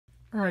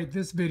All right,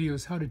 this video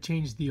is how to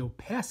change the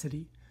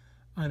opacity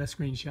on a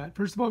screenshot.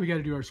 First of all, we got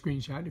to do our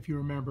screenshot. If you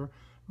remember,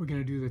 we're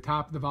going to do the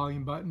top of the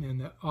volume button and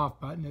the off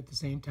button at the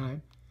same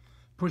time.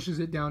 Pushes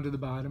it down to the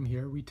bottom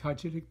here. We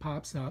touch it, it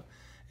pops up.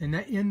 And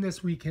that, in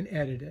this, we can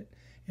edit it.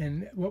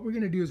 And what we're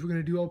going to do is we're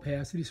going to do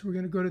opacity. So we're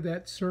going to go to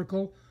that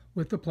circle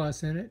with the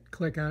plus in it,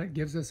 click on it,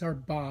 gives us our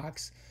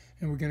box,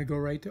 and we're going to go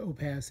right to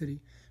opacity.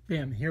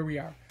 Bam, here we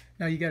are.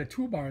 Now you got a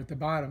toolbar at the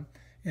bottom,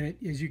 and it,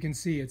 as you can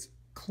see, it's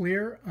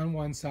clear on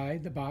one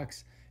side, the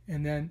box,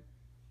 and then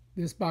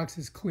this box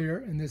is clear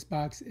and this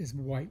box is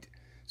white.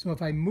 So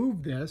if I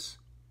move this,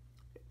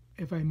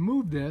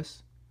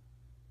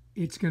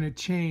 it's going to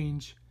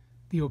change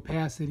the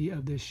opacity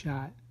of this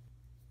shot.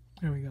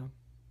 There we go.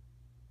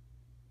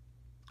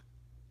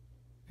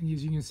 And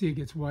as you can see, it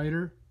gets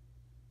whiter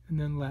and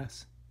then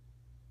less,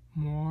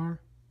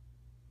 more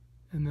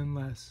and then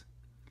less.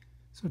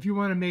 So if you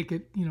want to make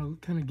it,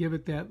 kind of give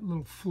it that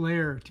little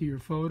flair to your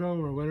photo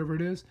or whatever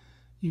it is,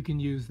 you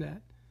can use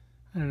that.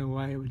 I don't know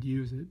why I would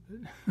use it,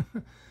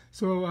 but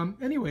so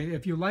anyway,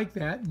 if you like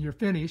that and you're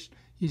finished,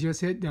 you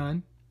just hit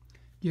done.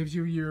 Gives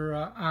you your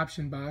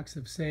option box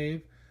of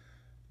save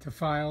to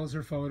files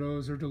or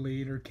photos or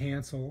delete or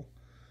cancel.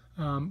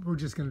 We're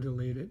just going to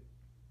delete it.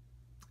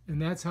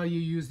 And that's how you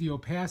use the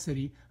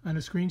opacity on a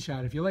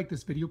screenshot. If you like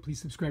this video,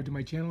 please subscribe to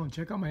my channel and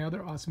check out my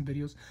other awesome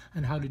videos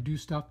on how to do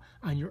stuff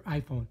on your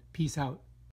iPhone. Peace out.